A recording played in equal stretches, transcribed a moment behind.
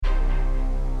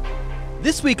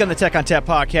This week on the Tech on Tap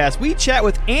podcast, we chat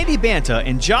with Andy Banta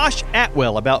and Josh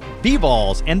Atwell about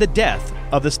vVols and the death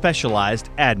of the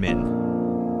specialized admin.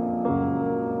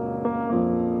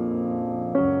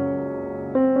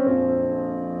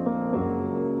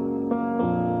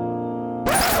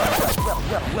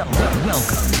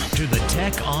 Welcome to the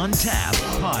Tech on Tap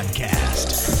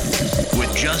podcast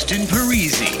with Justin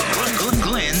Parisi,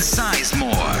 Glenn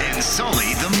Sizemore, and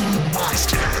Sully the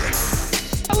Monster.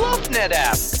 I love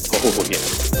NetApp. Oh, yeah.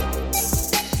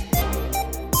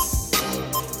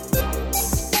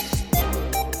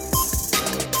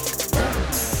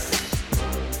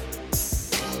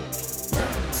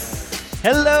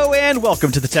 Hello and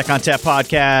welcome to the Tech on Tap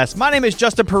podcast. My name is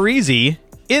Justin Parisi.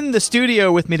 In the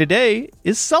studio with me today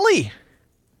is Sully.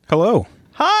 Hello.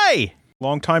 Hi.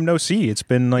 Long time no see. It's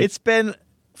been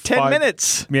 10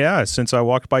 minutes. Yeah, since I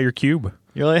walked by your cube.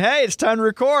 You're like, hey, it's time to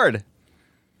record.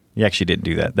 You actually didn't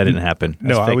do that. That didn't happen.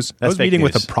 No, I was meeting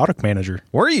with a product manager.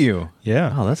 Were you?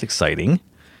 Yeah. Oh, that's exciting.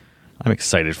 I'm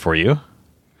excited for you.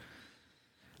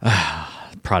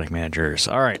 Product managers.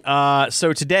 All right.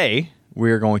 So today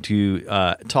we're going to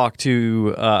talk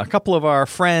to a couple of our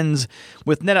friends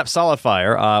with NetApp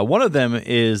SolidFire. One of them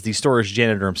is the storage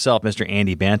janitor himself, Mr.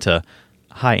 Andy Banta.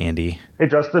 Hi, Andy. Hey,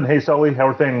 Justin. Hey, Sully. How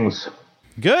are things?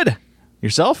 Good.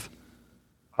 Yourself?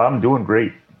 I'm doing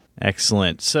great.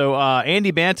 Excellent. So,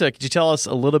 Andy Banta, could you tell us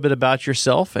a little bit about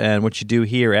yourself and what you do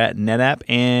here at NetApp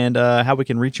and how we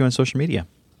can reach you on social media?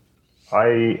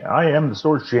 I am the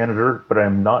storage janitor, but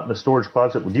I'm not in the storage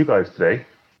closet with you guys today.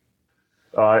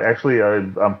 Actually,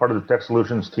 I'm part of the Tech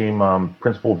Solutions team,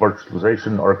 principal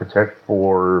virtualization architect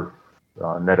for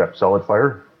NetApp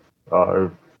SolidFire.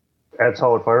 At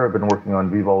SolidFire, I've been working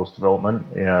on vVols development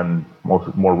and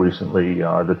more recently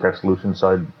the Tech Solutions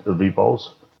side of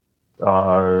vVols.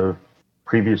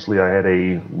 Previously, I had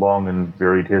a long and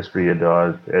varied history at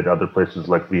other places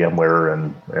like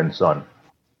VMware and Sun.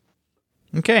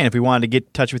 Okay, and if we wanted to get in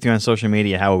touch with you on social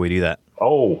media, how would we do that?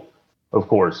 Oh, of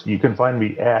course. You can find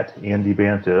me at Andy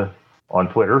Banta on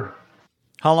Twitter.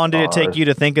 How long did it take you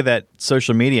to think of that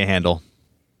social media handle?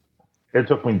 It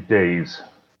took me days.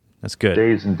 That's good.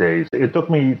 Days and days. It took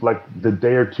me like the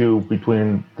day or two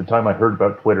between the time I heard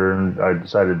about Twitter and I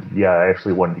decided, I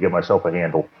actually wanted to get myself a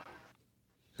handle.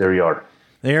 There you are.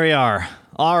 There you are.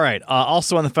 All right.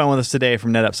 Also on the phone with us today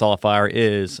from NetApp SolidFire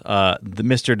is the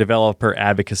Mr. Developer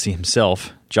Advocacy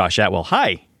himself, Josh Atwell.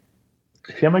 Hi.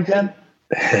 Him again?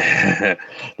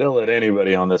 They'll let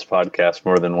anybody on this podcast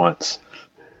more than once.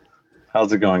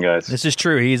 How's it going, guys? This is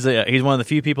true. He's one of the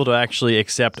few people to actually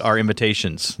accept our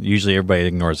invitations. Usually everybody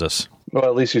ignores us. Well,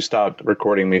 at least you stopped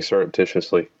recording me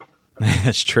surreptitiously.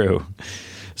 That's true.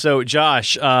 So,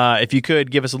 Josh, if you could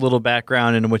give us a little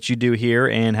background into what you do here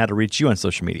and how to reach you on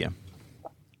social media.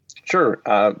 Sure.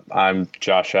 I'm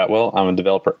Josh Atwell. I'm a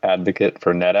developer advocate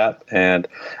for NetApp, and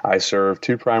I serve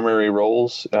two primary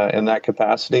roles in that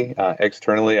capacity.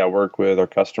 Externally, I work with our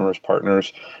customers,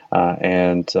 partners,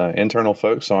 and internal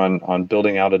folks on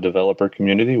building out a developer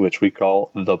community, which we call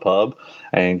the Pub,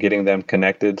 and getting them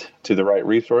connected to the right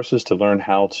resources to learn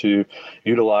how to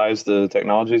utilize the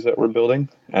technologies that we're building.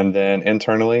 And then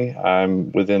internally,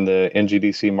 I'm within the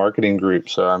NGDC marketing group,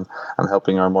 so I'm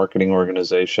helping our marketing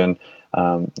organization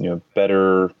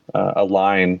better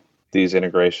align these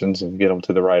integrations and get them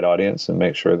to the right audience and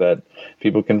make sure that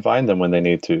people can find them when they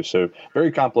need to. So very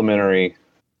complementary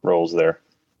roles there.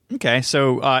 Okay,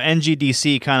 so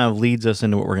NGDC kind of leads us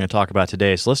into what we're going to talk about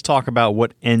today. So let's talk about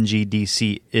what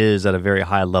NGDC is at a very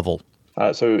high level.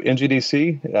 So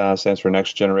NGDC stands for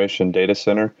Next Generation Data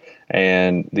Center,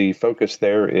 and the focus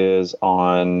there is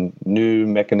on new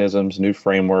mechanisms, new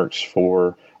frameworks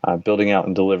for building out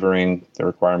and delivering the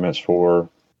requirements for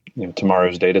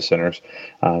tomorrow's data centers.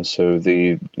 So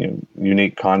the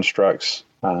unique constructs,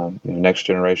 next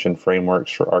generation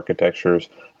frameworks for architectures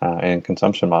and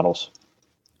consumption models.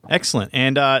 Excellent.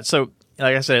 And so,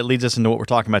 like I said, it leads us into what we're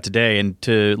talking about today. And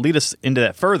to lead us into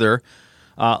that further,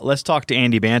 let's talk to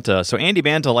Andy Banta. So Andy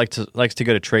Banta likes to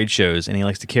go to trade shows, and he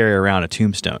likes to carry around a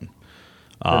tombstone.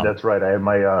 That's right. I have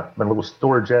my little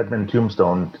storage admin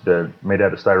tombstone made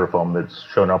out of styrofoam that's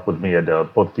shown up with me at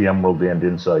both VMworld and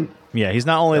Insight. Yeah, he's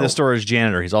not only the storage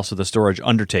janitor, he's also the storage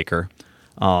undertaker.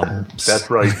 That's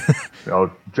right.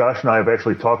 Josh and I have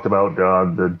actually talked about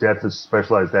the death of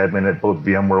specialized admin at both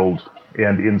VMworld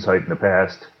and Insight in the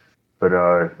past. But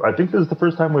I think this is the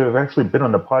first time we've actually been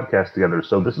on the podcast together.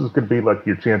 So this is going to be like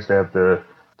your chance to have the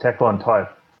Tech on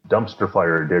Tap dumpster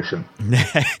fire edition.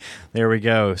 There we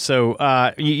go.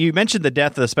 So you mentioned the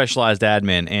death of the specialized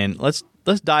admin, and let's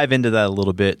dive into that a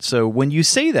little bit. So when you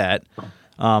say that,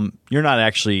 you're not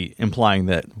actually implying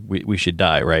that we should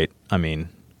die, right? I mean,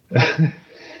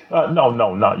 No,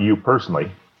 not you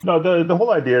personally. No, the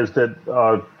whole idea is that,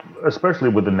 especially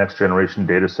with the next generation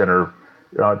data center,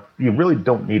 you really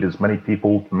don't need as many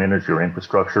people to manage your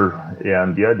infrastructure.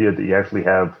 And the idea that you actually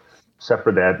have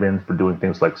separate admins for doing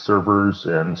things like servers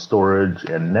and storage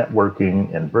and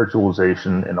networking and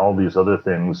virtualization and all these other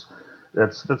things,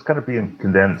 that's kind of being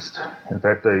condensed. In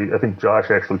fact, I think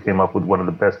Josh actually came up with one of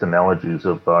the best analogies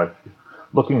of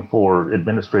looking for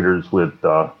administrators with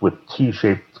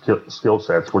T-shaped skill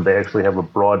sets where they actually have a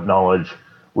broad knowledge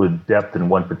with depth in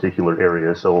one particular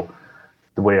area. So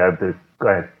the way I've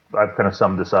kind of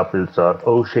summed this up is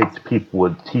O-shaped people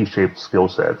with T-shaped skill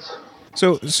sets.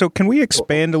 So can we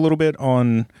expand a little bit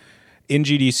on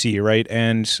NGDC, right?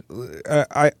 And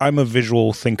I'm a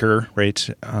visual thinker, right?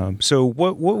 So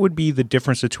what would be the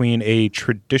difference between a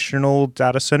traditional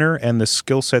data center and the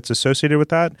skill sets associated with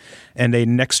that, and a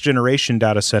next generation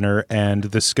data center and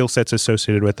the skill sets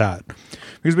associated with that?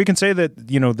 Because we can say that,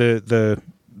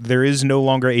 there is no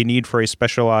longer a need for a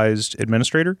specialized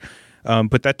administrator,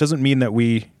 but that doesn't mean that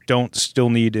we don't still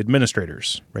need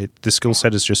administrators, right? The skill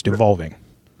set is just evolving.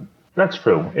 That's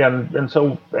true. And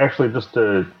so actually just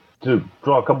to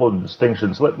draw a couple of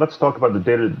distinctions, let's talk about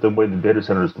the way the data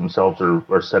centers themselves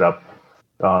are set up.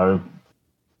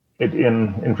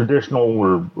 In traditional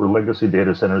or legacy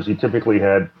data centers, you typically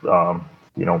had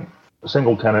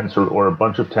single tenants or a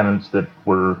bunch of tenants that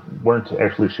weren't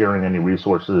actually sharing any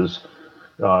resources.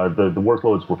 The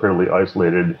workloads were fairly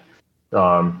isolated.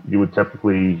 You would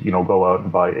typically go out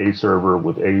and buy a server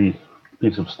with a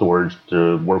piece of storage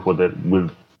to work with it with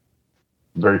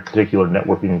very particular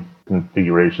networking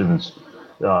configurations.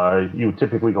 You would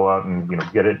typically go out and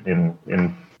get it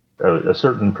in a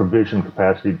certain provision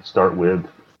capacity to start with,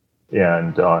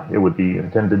 and it would be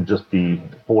intended just be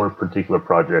for a particular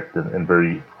project and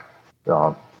very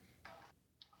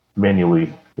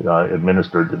manually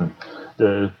administered. And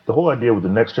the whole idea with the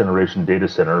next generation data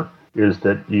center is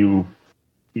that you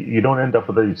don't end up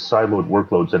with these siloed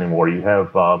workloads anymore. You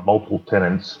have multiple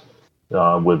tenants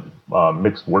with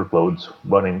mixed workloads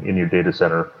running in your data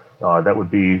center. That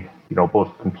would be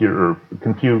both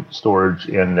compute, storage,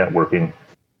 and networking.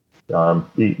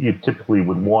 You typically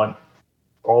would want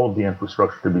all of the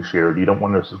infrastructure to be shared. You don't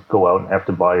want to go out and have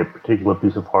to buy a particular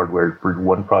piece of hardware for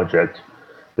one project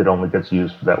that only gets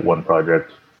used for that one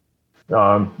project.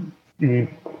 You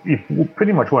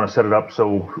pretty much want to set it up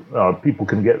so people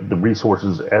can get the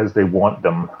resources as they want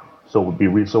them. So it would be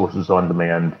resources on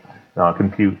demand,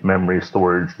 compute, memory,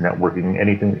 storage, networking,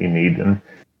 anything that you need. And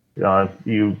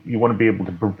you want to be able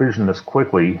to provision this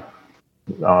quickly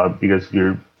because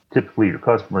typically your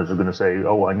customers are going to say,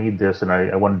 oh, I need this and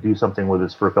I want to do something with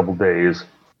this for a couple days.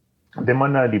 They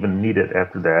might not even need it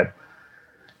after that.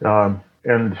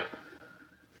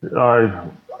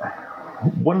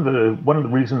 One of the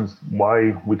reasons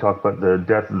why we talk about the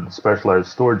death of the specialized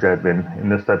storage admin in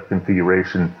this type of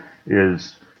configuration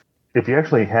is if you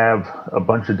actually have a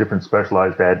bunch of different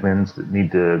specialized admins that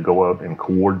need to go out and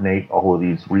coordinate all of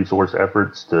these resource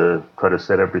efforts to try to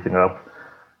set everything up,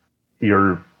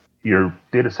 your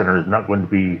data center is not going to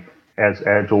be as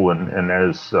agile and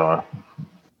as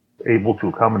able to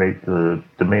accommodate the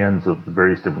demands of the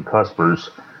various different customers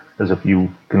as if you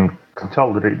can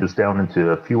consolidate this down into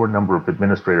a fewer number of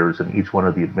administrators, and each one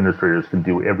of the administrators can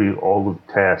do all of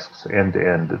the tasks end to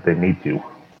end that they need to.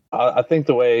 I think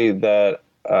the way that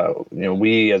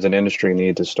we as an industry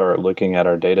need to start looking at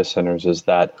our data centers is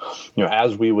that,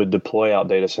 as we would deploy out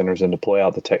data centers and deploy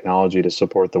out the technology to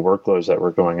support the workloads that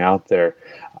were going out there,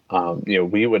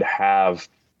 we would have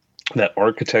that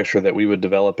architecture that we would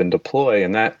develop and deploy,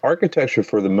 and that architecture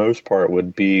for the most part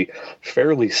would be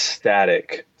fairly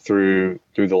static through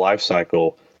the life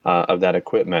cycle of that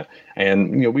equipment.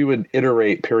 And we would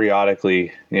iterate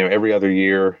periodically. Every other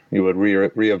year you would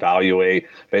reevaluate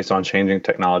based on changing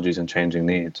technologies and changing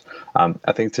needs.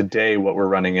 I think today what we're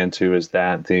running into is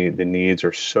that the needs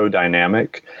are so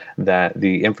dynamic that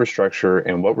the infrastructure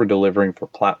and what we're delivering for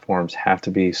platforms have to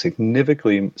be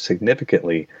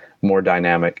significantly more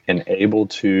dynamic and able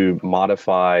to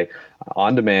modify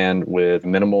on demand with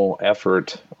minimal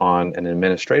effort on an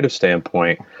administrative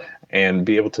standpoint, and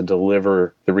be able to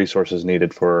deliver the resources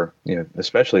needed for,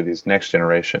 especially these next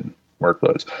generation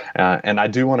workloads. And I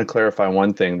do want to clarify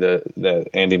one thing that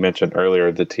Andy mentioned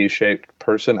earlier, the T-shaped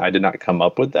person. I did not come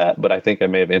up with that, but I think I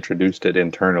may have introduced it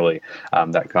internally,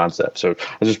 that concept. So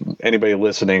anybody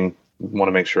listening, want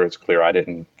to make sure it's clear. I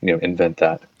didn't, invent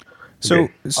that. So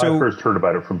I first heard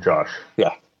about it from Josh.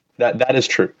 Yeah, that is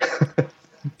true.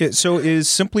 So is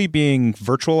simply being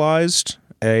virtualized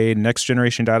a next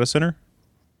generation data center?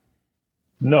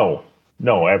 No,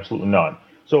 absolutely not.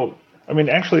 So I mean,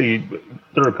 actually,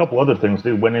 there are a couple other things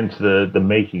that went into the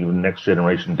making of the next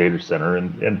generation data center,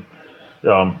 and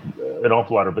an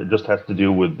awful lot of it just has to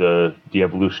do with the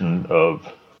evolution of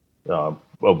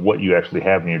what you actually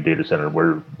have in your data center,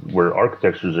 where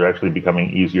architectures are actually becoming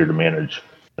easier to manage.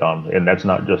 And that's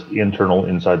not just internal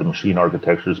inside the machine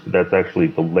architectures, but that's actually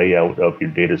the layout of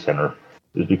your data center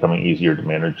is becoming easier to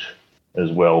manage as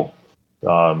well.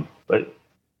 But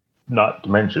not to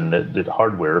mention that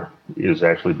hardware is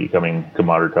actually becoming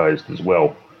commoditized as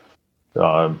well.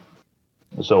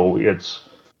 So it's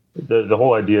the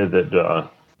whole idea that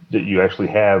you actually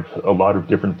have a lot of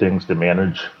different things to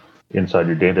manage inside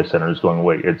your data center is going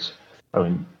away.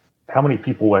 How many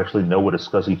people actually know what a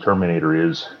SCSI terminator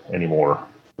is anymore?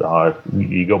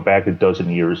 You go back a dozen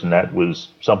years, and that was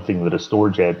something that a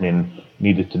storage admin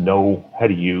needed to know how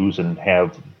to use and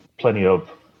have plenty of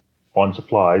on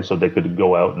supply so they could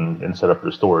go out and set up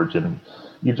their storage. And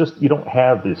you don't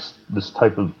have this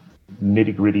type of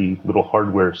nitty gritty little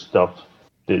hardware stuff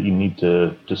that you need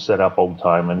to set up all the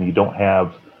time, and you don't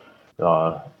have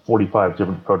 45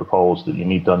 different protocols that you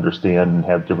need to understand and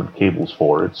have different cables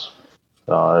for. It's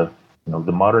the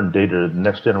modern the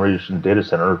next generation data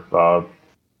center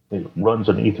it runs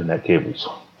on Ethernet cables.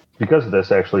 Because of this,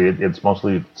 actually, it's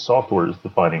mostly software is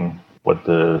defining what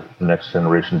the next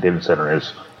generation data center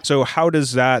is. So how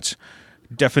does that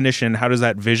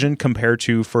vision compare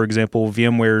to, for example,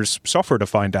 VMware's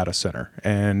software-defined data center,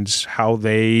 and how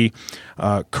they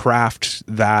craft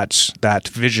that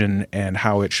vision and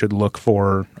how it should look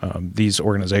for these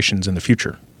organizations in the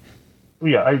future?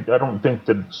 Yeah, I don't think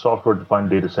that software-defined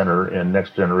data center and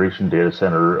next-generation data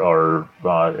center are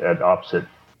at opposite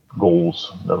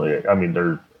goals. I mean,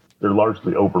 they're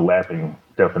largely overlapping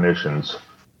definitions.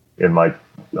 In my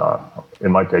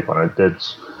take on it,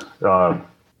 that's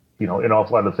an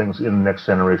awful lot of things in the next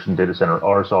generation data center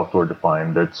are software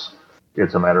defined. It's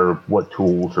a matter of what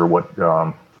tools or what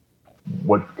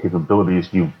capabilities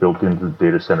you've built into the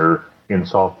data center in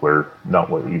software, not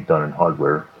what you've done in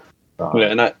hardware.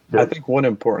 And I think one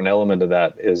important element of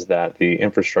that is that the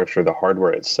infrastructure, the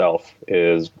hardware itself,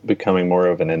 is becoming more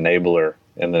of an enabler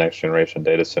in the next generation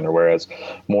data center, whereas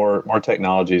more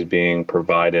technology is being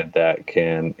provided that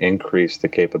can increase the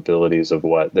capabilities of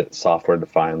what that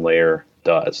software-defined layer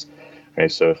does. Okay,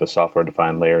 so if a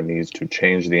software-defined layer needs to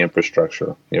change the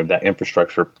infrastructure, that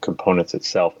infrastructure components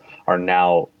itself are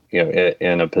now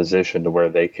in a position to where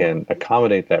they can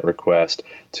accommodate that request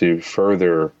to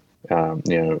further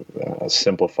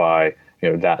simplify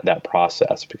that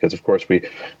process, because of course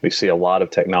we see a lot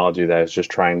of technology that is just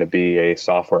trying to be a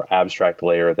software abstract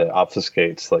layer that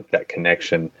obfuscates like that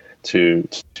connection to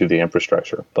the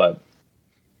infrastructure. But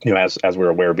as we're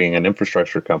aware, being an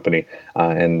infrastructure company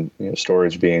and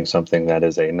storage being something that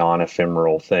is a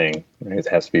non-ephemeral thing, right? It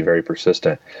has to be very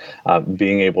persistent.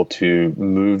 Being able to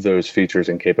move those features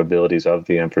and capabilities of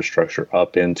the infrastructure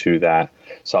up into that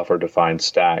software-defined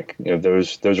stack,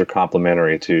 those are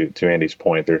complementary to Andy's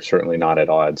point. They're certainly not at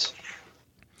odds.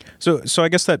 So I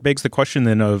guess that begs the question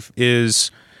then of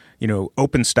is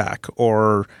OpenStack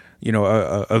or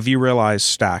a vRealize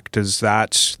stack, does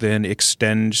that then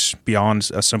extend beyond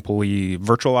a simply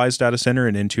virtualized data center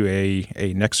and into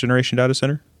a next generation data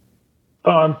center?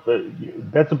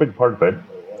 That's a big part of it.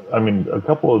 I mean, a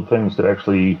couple of things that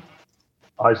actually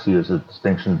I see as a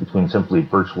distinction between simply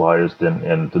virtualized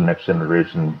and the next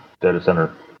generation data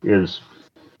center is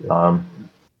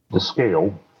the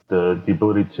scale, the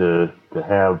ability to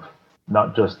have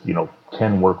not just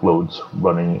 10 workloads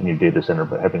running in your data center,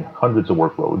 but having hundreds of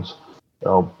workloads.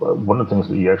 One of the things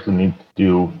that you actually need to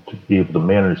do to be able to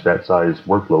manage that size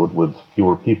workload with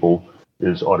fewer people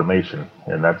is automation,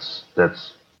 and that's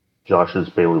Josh's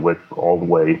bailiwick all the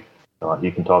way.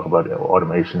 He can talk about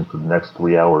automation for the next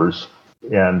 3 hours.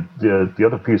 And the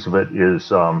other piece of it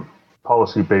is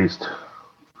policy-based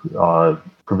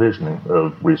provisioning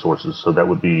of resources. So that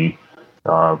would be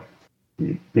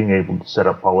being able to set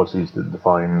up policies that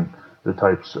define the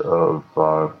types of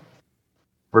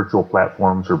virtual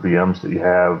platforms or VMs that you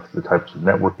have, the types of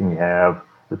networking you have,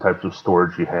 the types of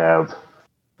storage you have,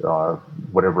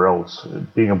 whatever else.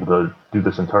 Being able to do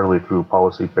this entirely through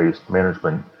policy-based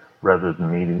management rather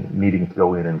than needing to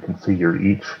go in and configure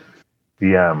each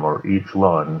VM or each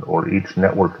LUN or each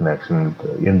network connection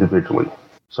individually.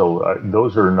 So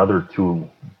those are another two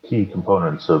key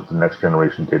components of the next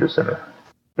generation data center.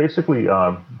 Basically,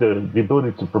 the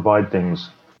ability to provide things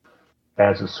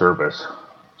as a service.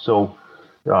 So,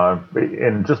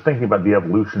 and just thinking about the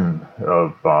evolution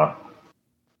of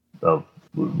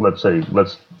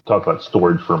let's talk about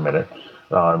storage for a minute.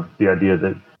 The idea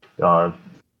that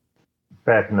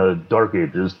back in the dark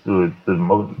ages, the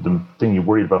thing you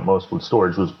worried about most with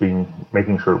storage was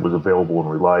making sure it was available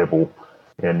and reliable.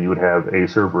 And you would have a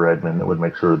server admin that would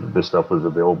make sure that this stuff was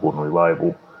available and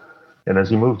reliable. And as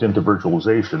you moved into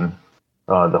virtualization,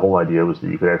 the whole idea was that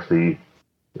you could actually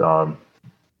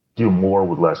do more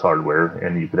with less hardware,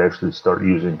 and you could actually start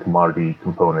using commodity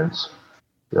components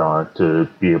to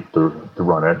be able to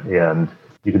run it. And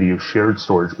you could use shared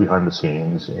storage behind the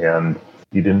scenes, and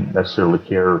you didn't necessarily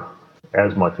care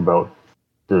as much about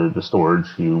the storage.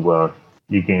 You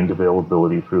gained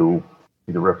availability through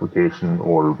either replication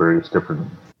or various different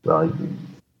data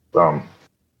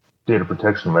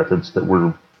protection methods that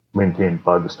were maintained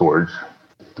by the storage.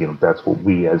 That's what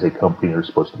we as a company are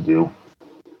supposed to do.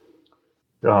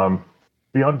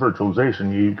 Beyond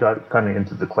virtualization, you got kind of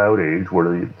into the cloud age,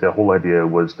 where the whole idea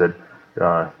was that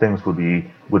things would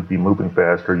be moving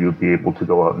faster. You'd be able to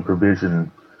go out and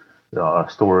provision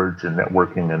storage and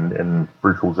networking and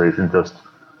virtualization, just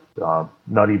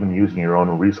not even using your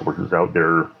own resources out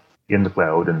there in the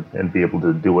cloud, and be able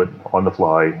to do it on the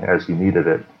fly as you needed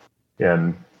it.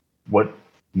 And what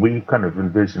we kind of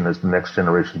envision as the next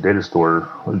generation data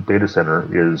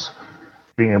center is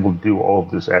being able to do all of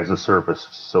this as a service.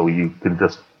 So you can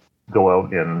just go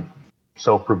out and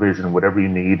self-provision whatever you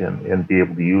need and be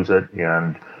able to use it,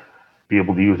 and be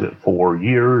able to use it for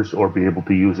years or be able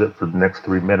to use it for the next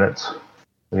 3 minutes.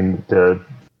 I mean,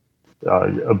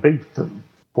 a big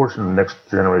portion of the next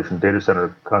generation data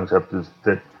center concept is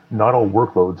that not all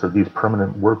workloads are these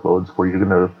permanent workloads where you're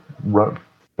going to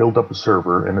build up a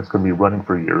server and it's going to be running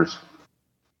for years.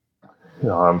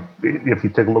 If you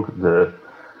take a look at the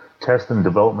test and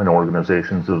development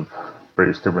organizations of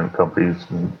various different companies,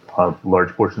 and large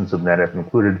portions of NetApp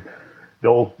included,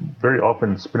 they'll very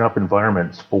often spin up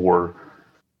environments for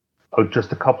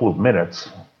just a couple of minutes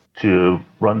to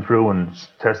run through and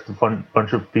test a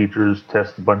bunch of features,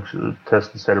 test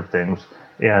a set of things,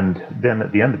 and then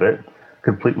at the end of it,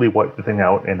 completely wipe the thing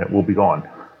out and it will be gone.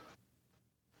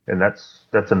 And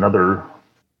that's another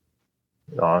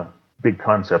big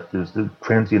concept, is the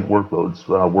transient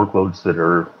workloads that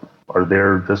are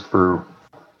there just for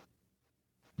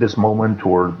this moment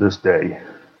or this day.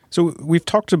 So we've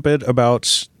talked a bit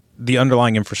about the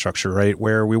underlying infrastructure, right?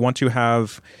 Where we want to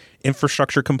have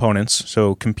infrastructure components,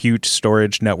 so compute,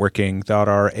 storage, networking, that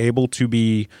are able to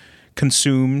be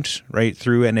consumed, right,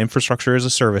 through an infrastructure as a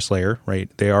service layer, right?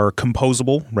 They are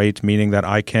composable, right, meaning that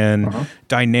I can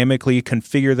dynamically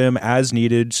configure them as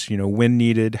needed, when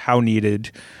needed, how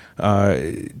needed,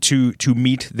 to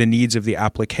meet the needs of the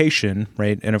application,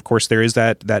 right? And of course, there is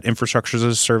that infrastructure as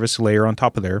a service layer on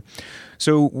top of there.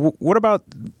 So what about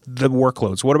the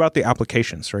workloads? What about the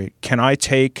applications, right? Can I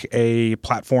take a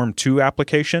Platform 2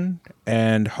 application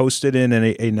and host it in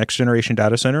a next generation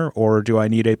data center, or do I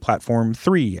need a Platform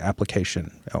 3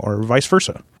 application, or vice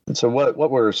versa? So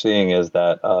what we're seeing is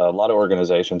that a lot of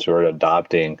organizations who are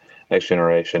adopting next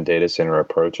generation data center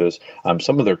approaches,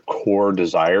 some of their core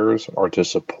desires are to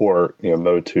support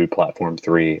Mode 2 Platform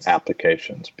 3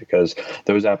 applications, because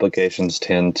those applications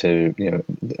tend to,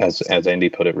 as Andy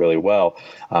put it really well,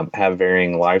 have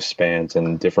varying lifespans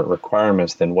and different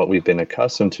requirements than what we've been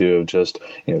accustomed to of just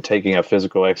taking a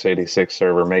physical x86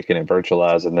 server, making it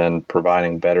virtualized, and then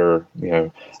providing better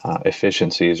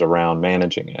efficiencies around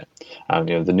managing it.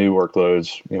 The new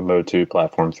workloads, Mode 2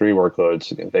 Platform 3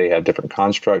 workloads, they have different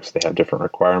constructs, they have different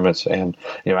requirements, and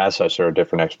as such there are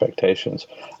different expectations.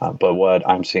 But what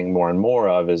I'm seeing more and more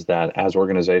of is that as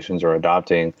organizations are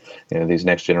adopting these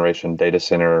next generation data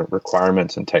center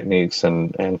requirements and techniques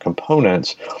and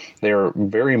components, they're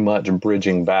very much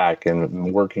bridging back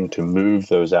and working to move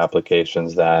those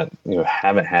applications that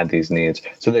haven't had these needs,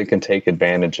 so they can take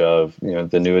advantage of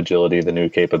the new agility, the new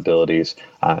capabilities,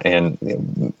 and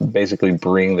basically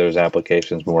bring those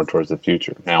applications more towards the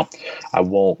future. Now, I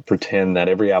won't pretend that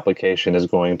every application is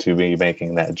going to be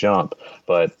making that jump,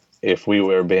 but if we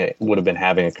would have been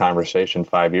having a conversation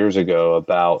 5 years ago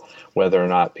about whether or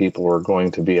not people were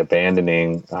going to be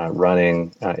abandoning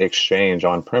running Exchange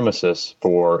on premises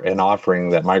for an offering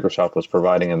that Microsoft was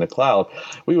providing in the cloud,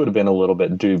 we would have been a little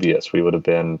bit dubious. We would have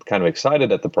been kind of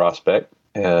excited at the prospect,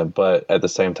 but at the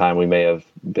same time, we may have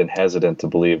been hesitant to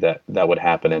believe that that would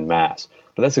happen in mass.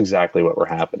 But that's exactly what we're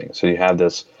happening. So you have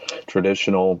this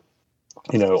traditional,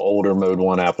 older Mode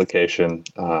 1 application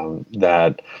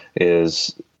that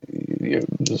is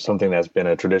something that's been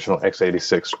a traditional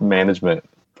x86 management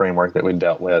framework that we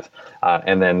dealt with,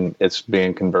 and then it's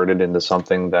being converted into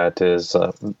something that is,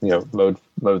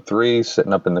 Mode 3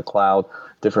 sitting up in the cloud,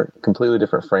 completely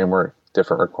different framework,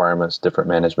 different requirements, different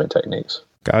management techniques.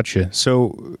 Gotcha.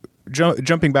 So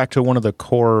jumping back to one of the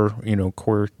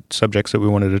core subjects that we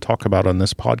wanted to talk about on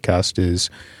this podcast is,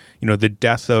 the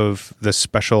death of the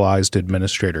specialized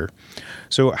administrator.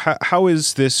 So how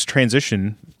is this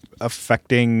transition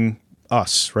affecting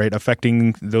us, right?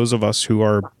 Affecting those of us who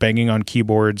are banging on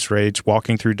keyboards, right?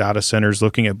 Walking through data centers,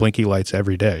 looking at blinky lights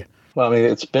every day. Well, I mean,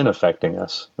 it's been affecting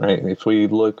us, right? If we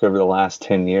look over the last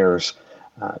 10 years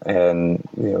and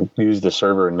use the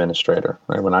server administrator,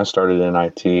 right? When I started in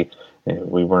IT,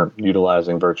 we weren't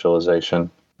utilizing virtualization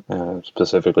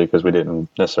specifically because we didn't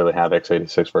necessarily have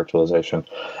x86 virtualization.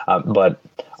 But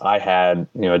I had,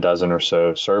 a dozen or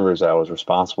so servers that I was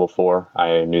responsible for.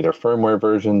 I knew their firmware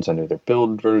versions. I knew their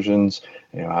build versions.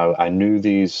 I knew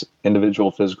these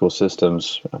individual physical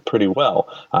systems pretty well.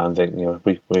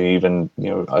 We even,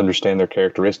 understand their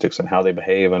characteristics and how they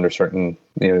behave under certain,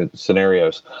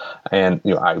 scenarios. And,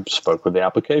 I spoke with the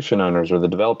application owners or the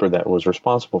developer that was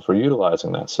responsible for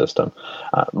utilizing that system.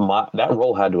 That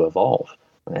role had to evolve.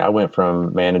 I went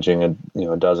from managing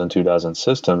a dozen, 24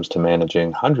 systems to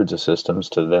managing hundreds of systems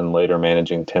to then later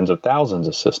managing tens of thousands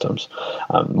of systems.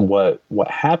 What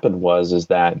happened is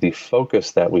that the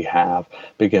focus that we have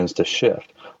begins to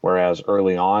shift. Whereas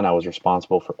early on, I was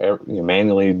responsible for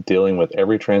manually dealing with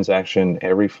every transaction,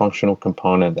 every functional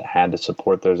component that had to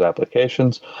support those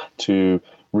applications, to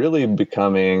really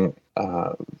becoming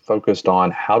focused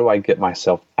on how do I get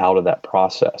myself out of that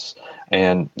process.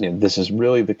 And this is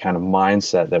really the kind of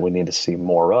mindset that we need to see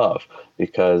more of,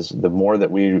 because the more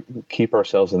that we keep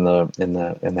ourselves in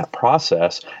that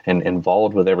process and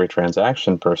involved with every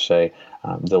transaction per se,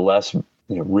 the less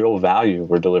real value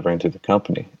we're delivering to the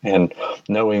company. And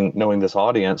knowing this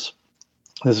audience,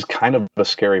 this is kind of a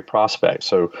scary prospect.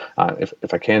 So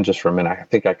if I can just for a minute, I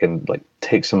think I can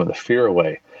take some of the fear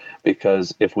away.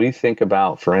 Because if we think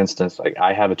about, for instance,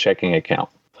 I have a checking account,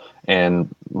 and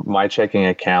my checking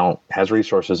account has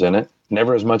resources in it,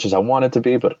 never as much as I want it to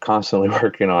be, but constantly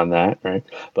working on that, right?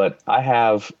 But I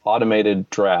have automated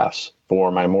drafts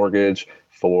for my mortgage,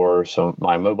 for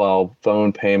my mobile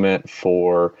phone payment,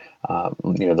 for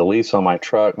the lease on my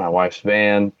truck, my wife's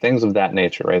van, things of that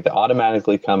nature, right? They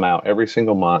automatically come out every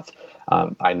single month.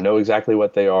 I know exactly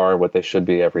what they are, what they should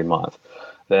be every month.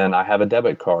 Then I have a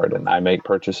debit card and I make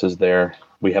purchases there.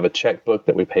 We have a checkbook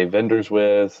that we pay vendors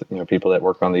with, people that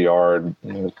work on the yard,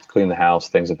 clean the house,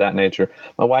 things of that nature.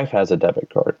 My wife has a debit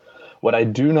card. What I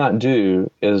do not do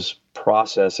is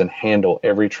process and handle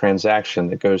every transaction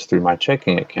that goes through my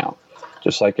checking account.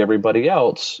 Just like everybody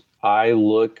else, I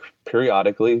look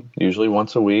periodically, usually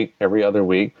once a week, every other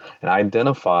week, and I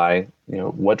identify,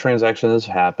 what transactions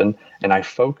happen, and I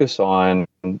focus on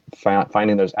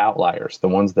finding those outliers, the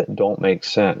ones that don't make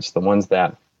sense, the ones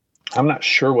that I'm not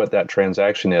sure what that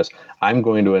transaction is. I'm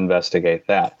going to investigate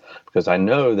that because I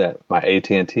know that my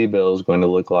AT&T bill is going to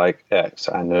look like X.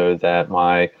 I know that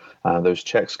my those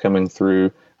checks coming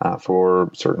through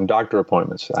for certain doctor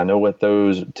appointments, I know what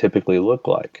those typically look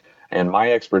like. And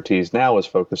my expertise now is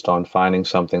focused on finding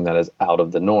something that is out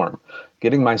of the norm,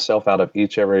 getting myself out of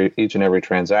each and every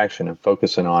transaction and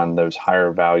focusing on those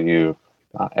higher value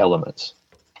elements.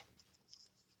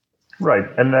 Right,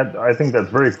 and I think that's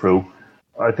very true.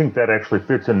 I think that actually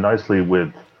fits in nicely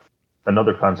with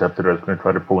another concept that I was going to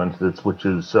try to pull into this, which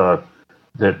is that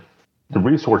the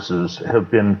resources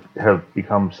have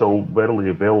become so readily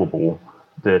available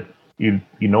that you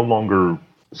no longer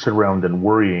sit around and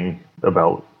worrying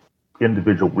about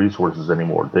individual resources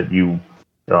anymore. That it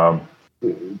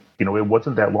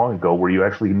wasn't that long ago where you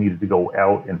actually needed to go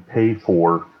out and pay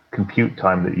for compute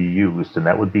time that you used, and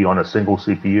that would be on a single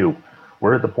CPU.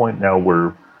 We're at the point now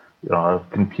where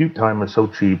compute time is so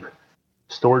cheap,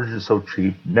 storage is so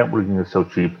cheap, networking is so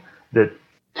cheap that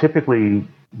typically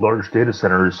large data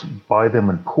centers buy them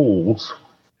in pools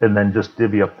and then just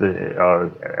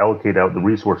allocate out the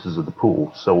resources of the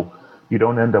pool. So you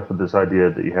don't end up with this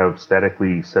idea that you have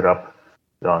statically set up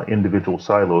individual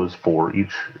silos for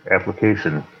each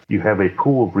application. You have a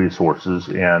pool of resources,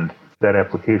 and that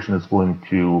application is going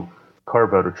to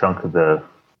carve out a chunk of the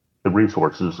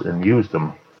resources and use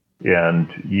them. And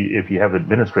if you have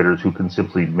administrators who can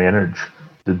simply manage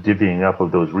the divvying up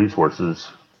of those resources,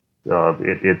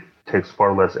 it takes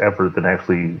far less effort than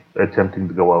actually attempting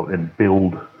to go out and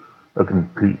build a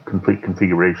complete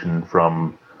configuration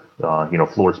from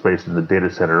floor space in the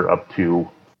data center up to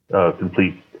a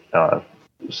complete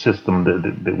system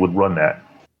that would run that.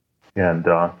 And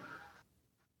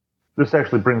this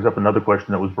actually brings up another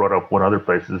question that was brought up one other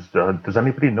place. Does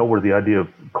anybody know where the idea of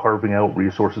carving out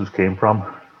resources came from?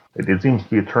 It seems to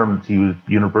be a term that's used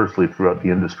universally throughout the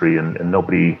industry, and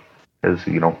nobody has,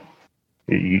 you don't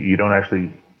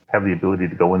actually have the ability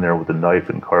to go in there with a knife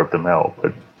and carve them out,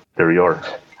 but there you are.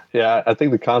 Yeah, I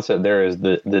think the concept there is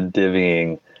the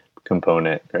divvying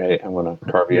component, right? I'm going to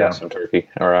carve you out some turkey,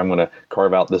 or I'm going to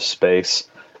carve out this space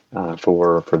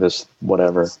for this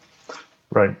whatever.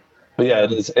 Right. But yeah,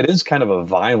 it is kind of a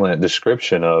violent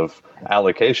description of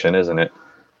allocation, isn't it?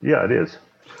 Yeah, it is.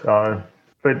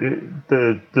 But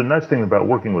the nice thing about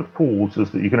working with pools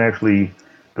is that you can actually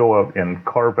go out and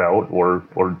carve out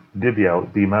or divvy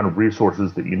out the amount of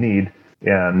resources that you need,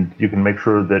 and you can make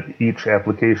sure that each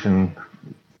application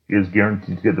is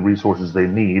guaranteed to get the resources they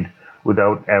need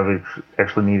without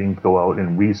actually needing to go out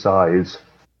and resize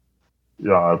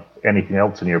anything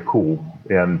else in your pool.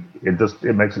 And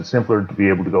it makes it simpler to be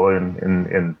able to go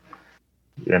in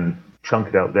and chunk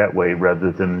it out that way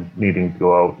rather than needing to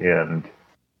go out and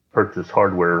purchase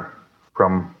hardware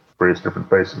from various different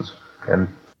places. And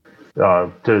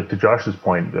to Josh's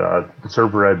point, the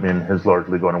server admin has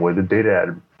largely gone away. The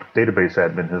database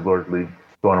admin has largely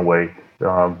gone away.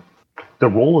 The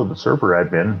role of the server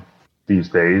admin these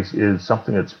days is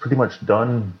something that's pretty much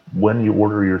done when you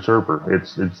order your server.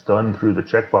 It's done through the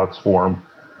checkbox form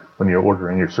when you're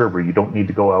ordering your server. You don't need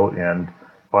to go out and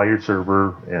buy your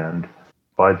server and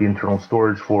buy the internal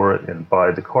storage for it and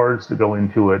buy the cards that go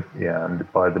into it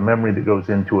and buy the memory that goes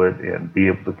into it and be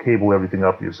able to cable everything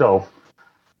up yourself.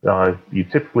 You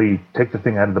typically take the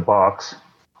thing out of the box,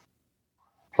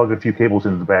 plug a few cables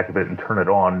into the back of it, and turn it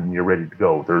on, and you're ready to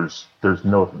go. There's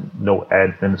no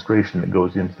administration that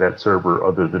goes into that server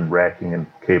other than racking and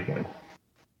cabling.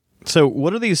 So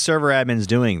what are these server admins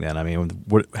doing then? I mean,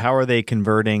 how are they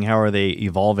converting? How are they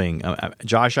evolving?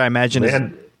 Josh, I imagine...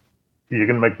 Man, you're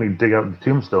going to make me dig out the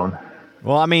tombstone.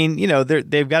 Well, I mean,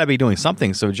 they've got to be doing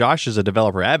something. So Josh is a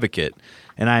developer advocate,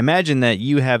 and I imagine that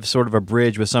you have sort of a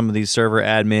bridge with some of these server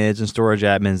admins and storage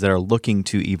admins that are looking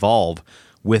to evolve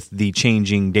with the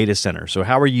changing data center. So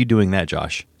how are you doing that,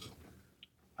 Josh?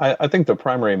 I think the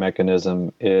primary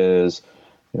mechanism is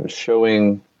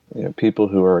showing people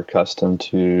who are accustomed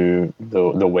to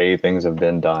the way things have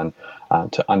been done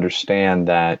to understand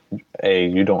that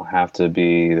you don't have to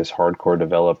be this hardcore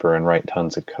developer and write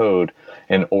tons of code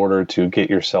in order to get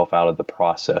yourself out of the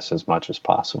process as much as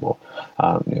possible.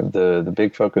 The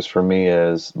big focus for me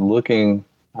is looking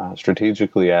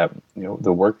strategically at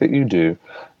the work that you do,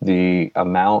 the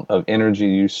amount of energy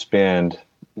you spend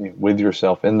with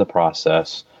yourself in the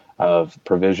process of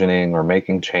provisioning or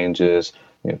making changes.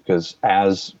 Because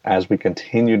as we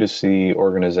continue to see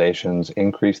organizations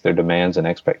increase their demands and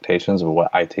expectations of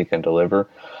what IT can deliver,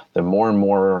 the more and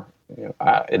more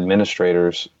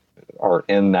administrators are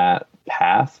in that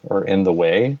path or in the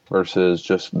way versus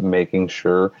just making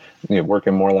sure,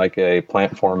 working more like a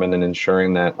plant foreman and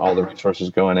ensuring that all the resources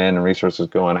going in and resources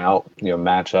going out,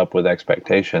 match up with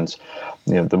expectations.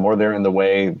 The more they're in the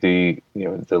way, the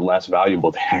less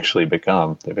valuable they actually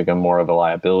become. They become more of a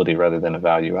liability rather than a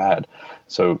value add.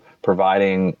 So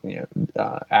providing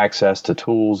access to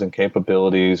tools and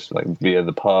capabilities like via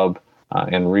the pub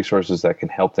and resources that can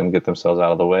help them get themselves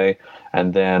out of the way.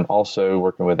 And then also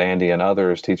working with Andy and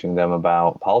others, teaching them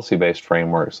about policy-based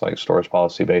frameworks like storage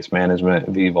policy-based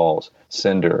management, vVols,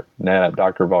 Cinder, NetApp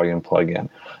Docker Volume plugin,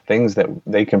 things that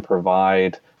they can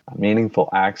provide meaningful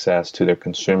access to their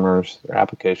consumers, their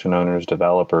application owners,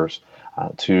 developers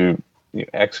to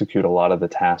execute a lot of the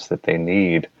tasks that they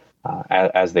need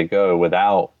as they go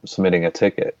without submitting a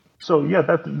ticket. So yeah,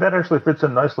 that actually fits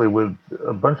in nicely with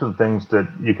a bunch of things that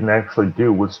you can actually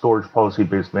do with storage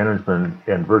policy-based management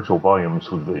and virtual volumes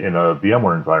in a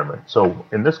VMware environment. So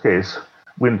in this case,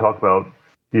 we can talk about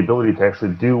the ability to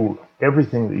actually do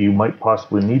everything that you might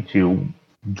possibly need to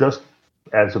just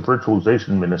as a virtualization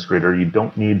administrator. You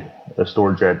don't need a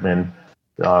storage admin.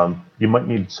 You might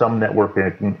need some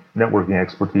networking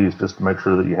expertise just to make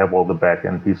sure that you have all the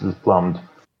back-end pieces plumbed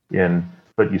in,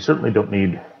 but you certainly don't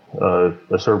need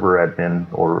a server admin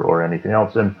or anything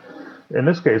else. And in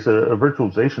this case, a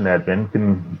virtualization admin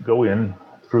can go in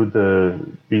through the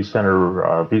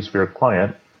vCenter vSphere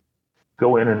client,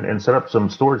 go in and set up some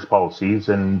storage policies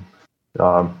and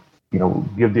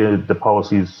give the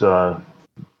policies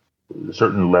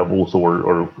certain levels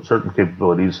or certain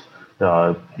capabilities.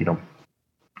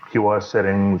 QoS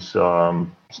settings,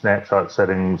 snapshot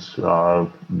settings,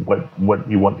 what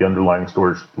you want the underlying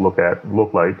storage to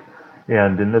look like.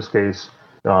 And in this case,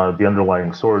 the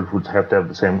underlying storage would have to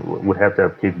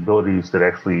have capabilities that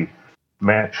actually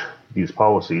match these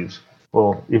policies.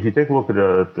 Well, if you take a look at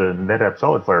the NetApp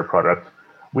SolidFire product,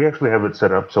 we actually have it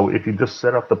set up so if you just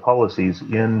set up the policies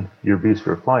in your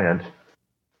vSphere client,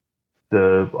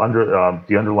 the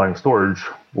underlying storage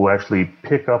will actually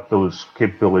pick up those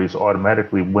capabilities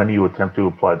automatically when you attempt to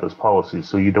apply those policies.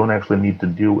 So you don't actually need to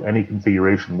do any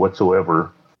configuration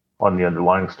whatsoever on the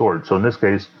underlying storage. So in this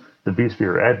case, the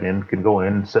vSphere admin can go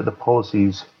in and set the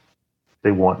policies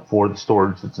they want for the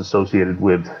storage that's associated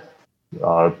with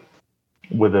a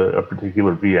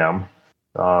particular VM.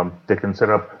 They can set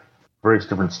up various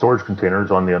different storage containers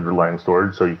on the underlying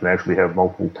storage, so you can actually have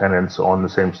multiple tenants on the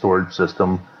same storage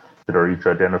system that are each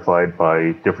identified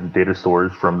by different data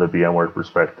stores from the VMware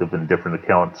perspective and different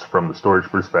accounts from the storage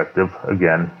perspective,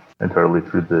 again, entirely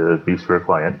through the vSphere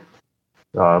client.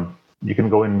 You can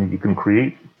go in and you can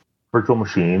create virtual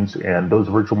machines, and those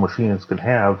virtual machines can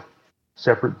have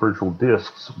separate virtual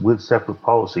disks with separate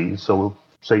policies. So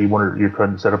say you're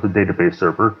trying to set up a database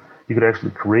server, you could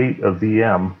actually create a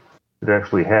VM that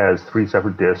actually has 3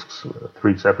 separate disks,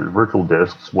 3 separate virtual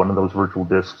disks. One of those virtual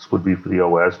disks would be for the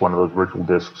OS, one of those virtual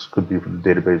disks could be for the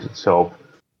database itself,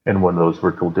 and one of those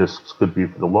virtual disks could be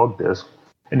for the log disk.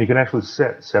 And you can actually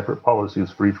set separate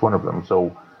policies for each one of them.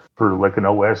 So for like an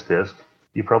OS disk,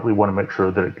 you probably want to make sure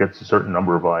that it gets a certain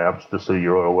number of IOPS just so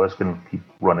your OS can keep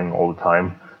running all the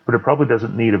time. But it probably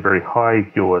doesn't need a very high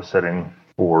QoS setting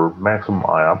for maximum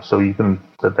IOPS, so you can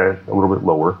set that a little bit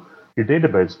lower. Your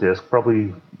database disk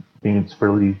probably needs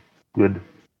fairly good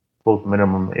both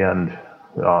minimum and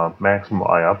maximum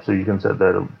IOPS, so you can set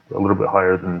that a little bit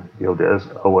higher than the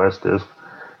OS disk.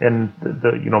 And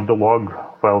the log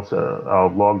files,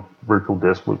 log virtual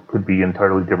disk could be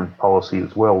entirely different policy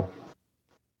as well.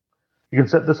 You can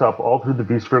set this up all through the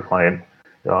vSphere client,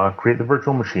 create the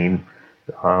virtual machine.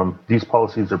 These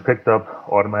policies are picked up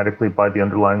automatically by the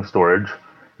underlying storage.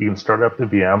 You can start up the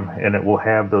VM, and it will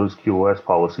have those QoS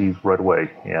policies right away.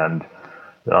 And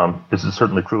this is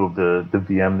certainly true of the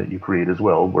VM that you create as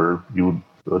well, where you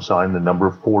would assign the number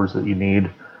of cores that you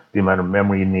need, the amount of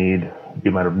memory you need, the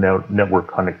amount of network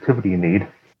connectivity you need.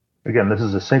 Again, this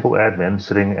is a single admin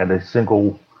sitting at a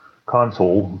single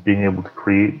console, being able to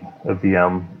create a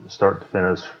VM start to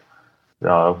finish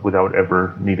without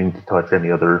ever needing to touch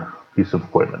any other piece of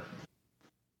equipment.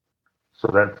 So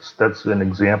that's an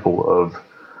example of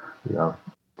the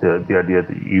idea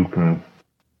that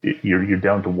you're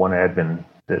down to one admin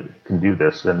that can do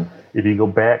this. And if you go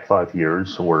back 5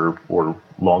 years or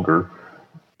longer,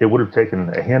 it would have taken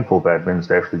a handful of admins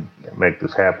to actually make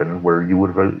this happen, where you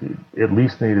would have at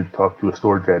least needed to talk to a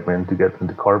storage admin to get them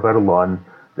to carve out a LUN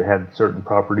that had certain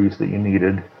properties that you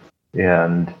needed,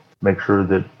 and make sure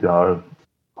that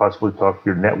possibly talk to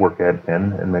your network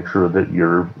admin and make sure that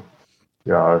your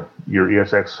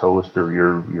ESX host or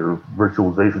your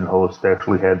virtualization host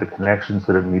actually had the connections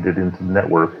that it needed into the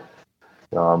network.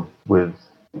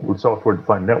 With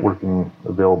software-defined networking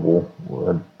available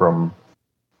from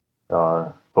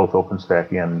both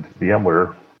OpenStack and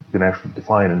VMware, you can actually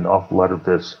define an awful lot of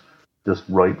this just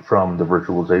right from the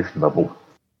virtualization level.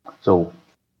 So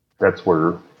that's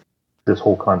where this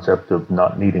whole concept of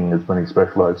not needing as many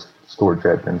specialized storage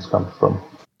admins comes from.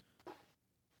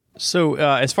 So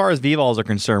as far as vVols are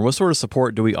concerned, what sort of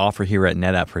support do we offer here at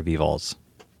NetApp for vVols?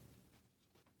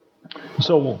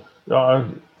 So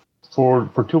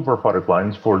for two of our product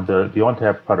lines, for the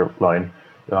ONTAP product line,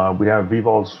 we have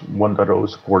vVols 1.0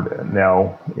 support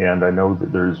now, and I know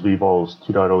that there's vVols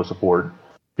 2.0 support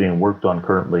being worked on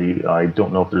currently. I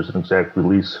don't know if there's an exact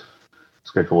release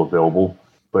schedule available,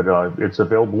 but it's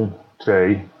available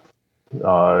today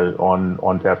on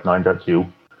ONTAP 9.2.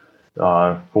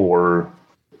 For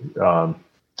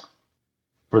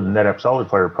the NetApp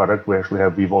SolidFire product, we actually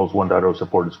have vVols 1.0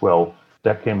 support as well.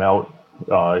 That came out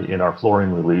in our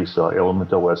flooring release,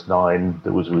 Element OS 9,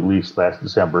 that was released last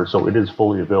December, so it is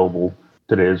fully available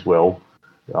today as well.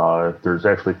 There's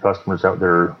actually customers out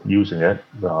there using it,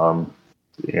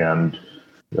 and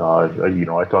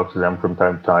I talk to them from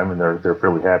time to time, and they're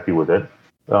fairly happy with it.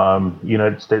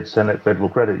 United States Senate Federal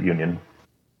Credit Union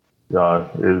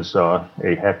is a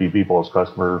happy vVols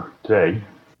customer today.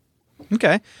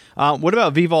 Okay. What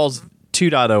about vVols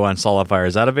 2.0 on SolidFire?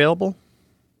 Is that available?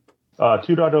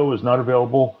 2.0 is not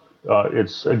available.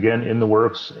 It's, again, in the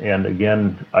works. And,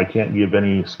 again, I can't give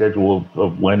any schedule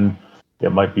of when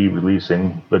it might be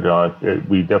releasing. But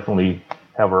we definitely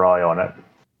have our eye on it.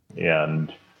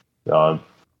 And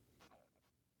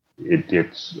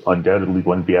it's undoubtedly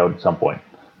going to be out at some point.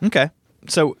 Okay.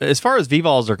 So as far as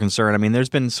vVols are concerned, I mean, there's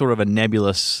been sort of a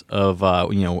nebulous of,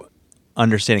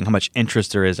 understanding how much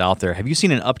interest there is out there. Have you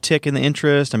seen an uptick in the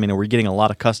interest? I mean, are we getting a lot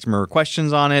of customer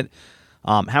questions on it?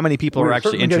 How many people are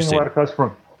actually interested?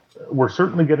 We're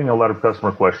certainly getting a lot of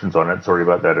customer questions on it. Sorry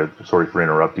about that. Sorry for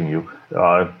interrupting you.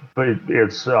 But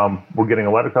it's we're getting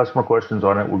a lot of customer questions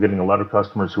on it. We're getting a lot of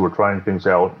customers who are trying things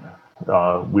out.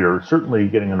 We're certainly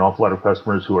getting an awful lot of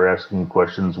customers who are asking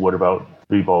questions, what about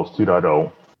vVols 2.0?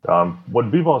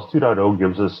 What vVols 2.0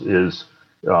 gives us is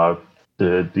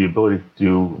the ability to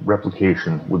do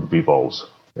replication with vVols.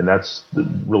 and that's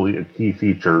really a key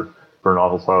feature for an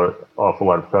awful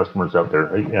lot of customers out there.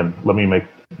 And let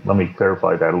me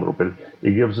clarify that a little bit.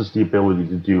 It gives us the ability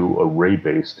to do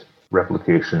array-based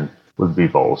replication with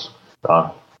vVols.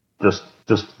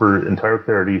 Just for entire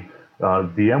clarity,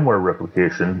 VMware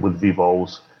replication with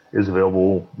vVols is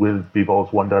available with vVols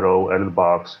 1.0 out of the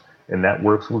box, and that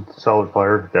works with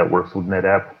SolidFire, that works with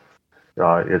NetApp.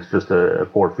 It's just a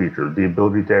core feature. The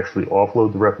ability to actually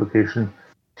offload the replication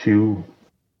to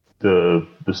the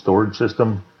storage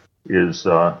system is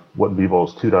what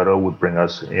vVols 2.0 would bring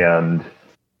us, and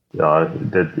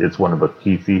that it's one of the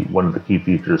key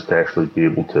features to actually be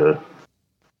able to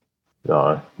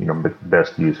make the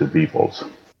best use of vVols.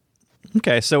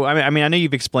 Okay, so I mean, I know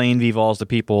you've explained vVols to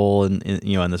people, in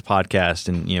this podcast,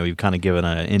 and you've kind of given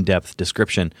an in-depth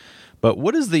description. But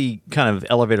what is the kind of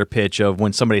elevator pitch of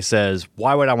when somebody says,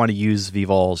 "Why would I want to use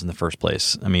vVols in the first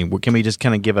place?" I mean, can we just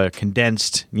kind of give a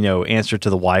condensed, answer to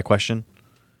the why question?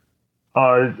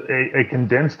 A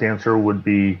condensed answer would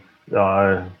be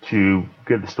to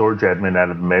get the storage admin out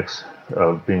of the mix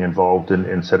of being involved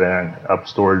in setting up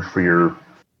storage for your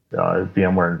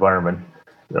VMware environment.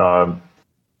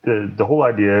 The whole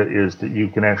idea is that you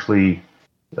can actually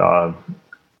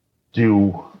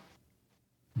do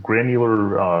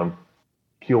granular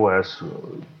QoS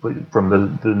from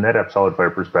the NetApp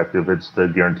SolidFire perspective. It's the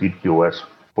guaranteed QoS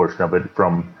portion of it.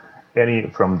 From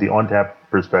the ONTAP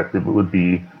perspective, it would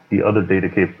be the other data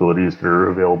capabilities that are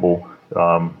available.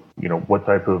 What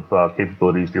type of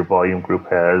capabilities your volume group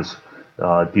has,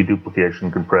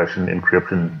 deduplication, compression,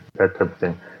 encryption, that type of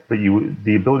thing. But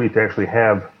the ability to actually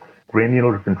have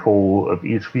granular control of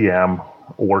each VM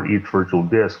or each virtual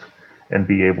disk and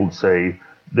be able to say,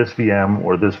 this VM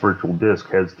or this virtual disk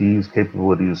has these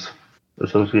capabilities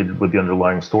associated with the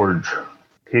underlying storage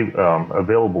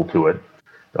available to it.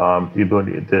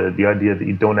 The idea that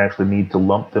you don't actually need to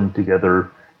lump them together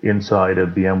inside a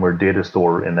VMware data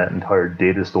store, and that entire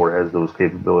data store has those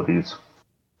capabilities.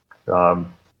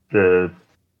 The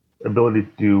ability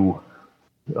to do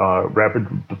rapid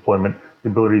deployment, the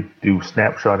ability to do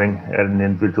snapshotting at an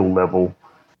individual level,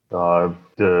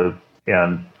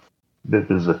 and this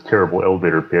is a terrible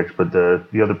elevator pitch, but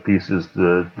the other piece is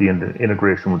the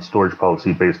integration with storage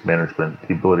policy-based management,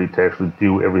 the ability to actually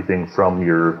do everything from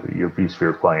your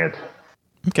vSphere client.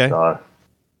 Okay.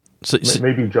 So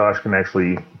maybe Josh can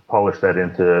actually polish that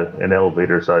into an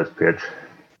elevator-sized pitch.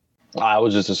 I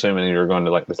was just assuming you were going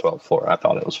to the 12th floor. I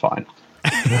thought it was fine.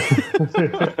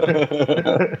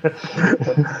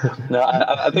 No,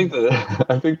 I think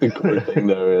the core thing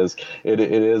though is it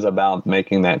is about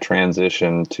making that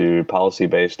transition to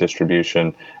policy-based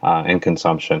distribution and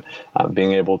consumption,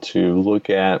 being able to look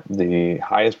at the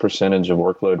highest percentage of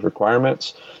workload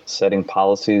requirements, setting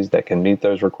policies that can meet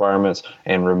those requirements,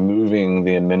 and removing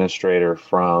the administrator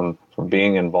from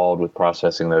being involved with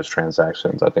processing those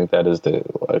transactions. I think that is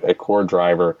a core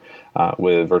driver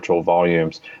with virtual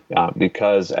volumes,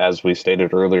 because as we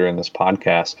stated earlier in this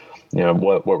podcast,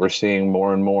 what we're seeing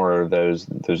more and more, those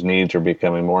needs are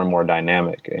becoming more and more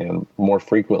dynamic, and more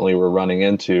frequently we're running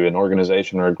into an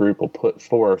organization or a group will put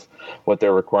forth what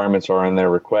their requirements are in their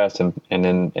request, and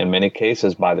in many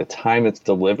cases, by the time it's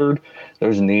delivered,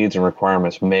 those needs and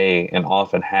requirements may and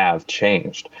often have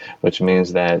changed, which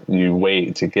means that you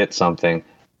wait to get something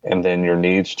and then your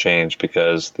needs change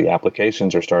because the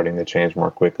applications are starting to change more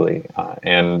quickly,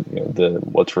 and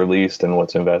what's released and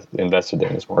what's invested in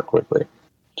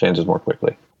changes more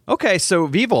quickly. Okay, so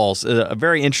vVols is a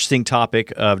very interesting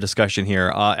topic of discussion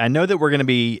here. I know that we're going to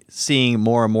be seeing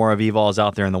more and more of vVols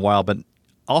out there in the wild, but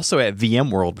also at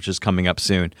VMworld, which is coming up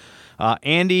soon.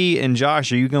 Andy and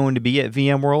Josh, are you going to be at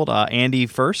VMworld? Andy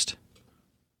first?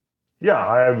 Yeah,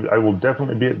 I will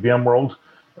definitely be at VMworld.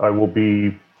 I will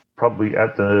be probably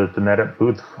at the NetApp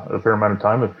booth a fair amount of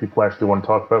time if people actually want to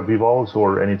talk about vVols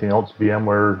or anything else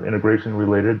VMware integration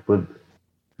related with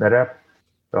NetApp.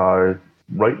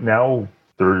 Right now,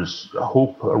 there's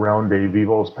hope around a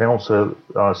vVols panel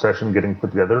session getting put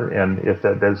together, and if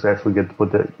that does actually get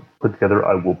put together,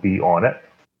 I will be on it.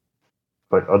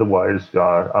 But otherwise,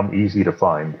 I'm easy to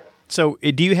find. So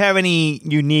do you have any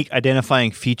unique identifying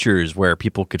features where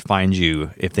people could find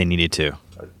you if they needed to?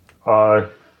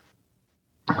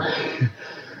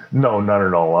 No, not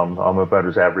at all. I'm about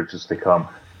as average as they come.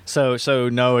 So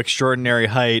no extraordinary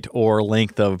height or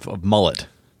length of mullet?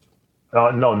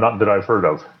 No, not that I've heard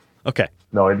of. Okay.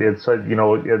 No, it's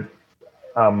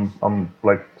I'm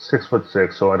like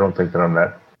 6'6", so I don't think that I'm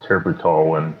that terribly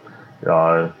tall, and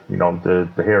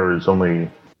the hair is only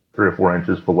 3 or 4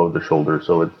 inches below the shoulder,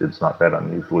 so it's not that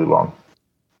unusually long.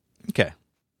 Okay,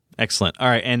 excellent. All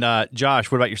right, and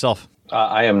Josh, what about yourself?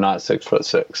 I am not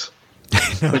 6'6".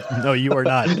 No, you are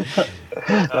not.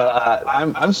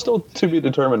 I'm still to be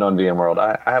determined on VMworld.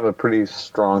 I have a pretty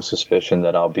strong suspicion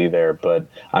that I'll be there, but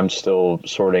I'm still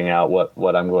sorting out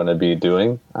what I'm going to be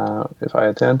doing if I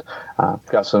attend.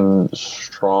 Got some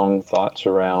strong thoughts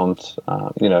around,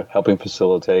 helping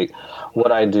facilitate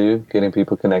what I do, getting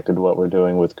people connected to what we're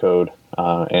doing with code,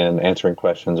 and answering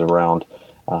questions around,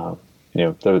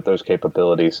 those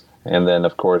capabilities. And then,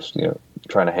 of course,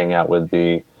 trying to hang out with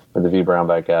the V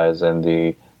Brownback guys and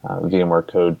the VMware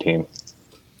Code team.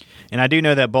 And I do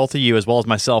know that both of you, as well as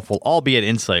myself, will all be at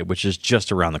Insight, which is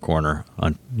just around the corner.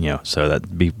 So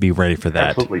that be ready for that.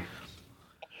 Absolutely.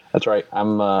 That's right.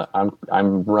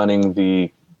 I'm running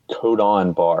the Code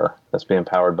On bar that's being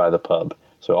powered by the pub.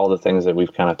 So all the things that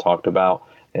we've kind of talked about,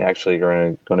 they actually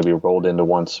are going to be rolled into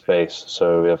one space.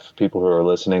 So if people who are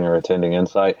listening or attending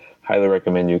Insight, highly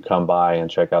recommend you come by and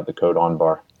check out the Code On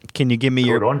bar. Can you give me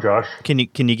Code On, Josh. Can you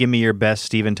give me your best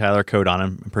Steven Tyler Code On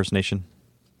impersonation?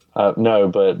 No,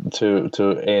 but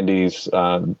to Andy's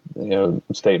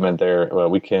statement there,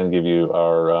 we can give you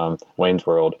our Wayne's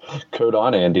World Code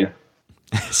On, Andy.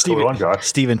 Code On, Josh.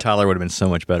 Steven Tyler would have been so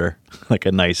much better, like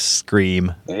a nice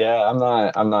scream. Yeah,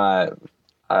 I'm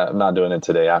not doing it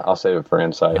today. I'll save it for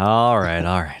Insight. All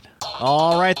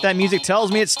right. That music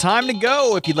tells me it's time to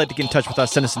go. If you'd like to get in touch with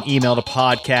us, send us an email to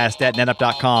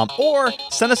podcast@netapp.com or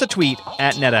send us a tweet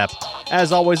at NetApp.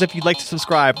 As always, if you'd like to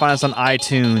subscribe, find us on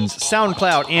iTunes,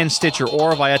 SoundCloud, and Stitcher,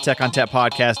 or via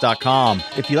TechOnTapPodcast.com.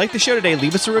 If you like the show today,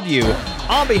 leave us a review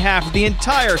on behalf of the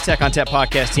entire Tech on Tap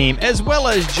podcast team, as well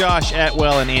as Josh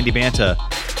Atwell and Andy Banta.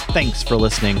 Thanks for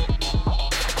listening.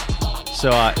 So,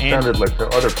 sounded like the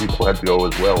other people had to go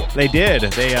as well. They did.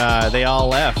 They all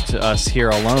left us here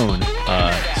alone.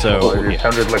 It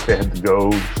sounded like they had to go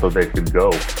so they could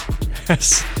go.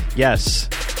 Yes.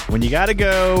 When you gotta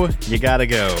go, you gotta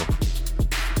go.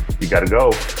 You gotta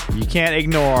go. You can't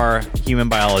ignore human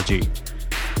biology.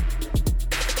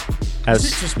 You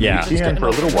can for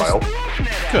a little while.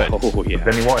 Good. But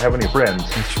then you won't have any friends.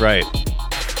 That's right.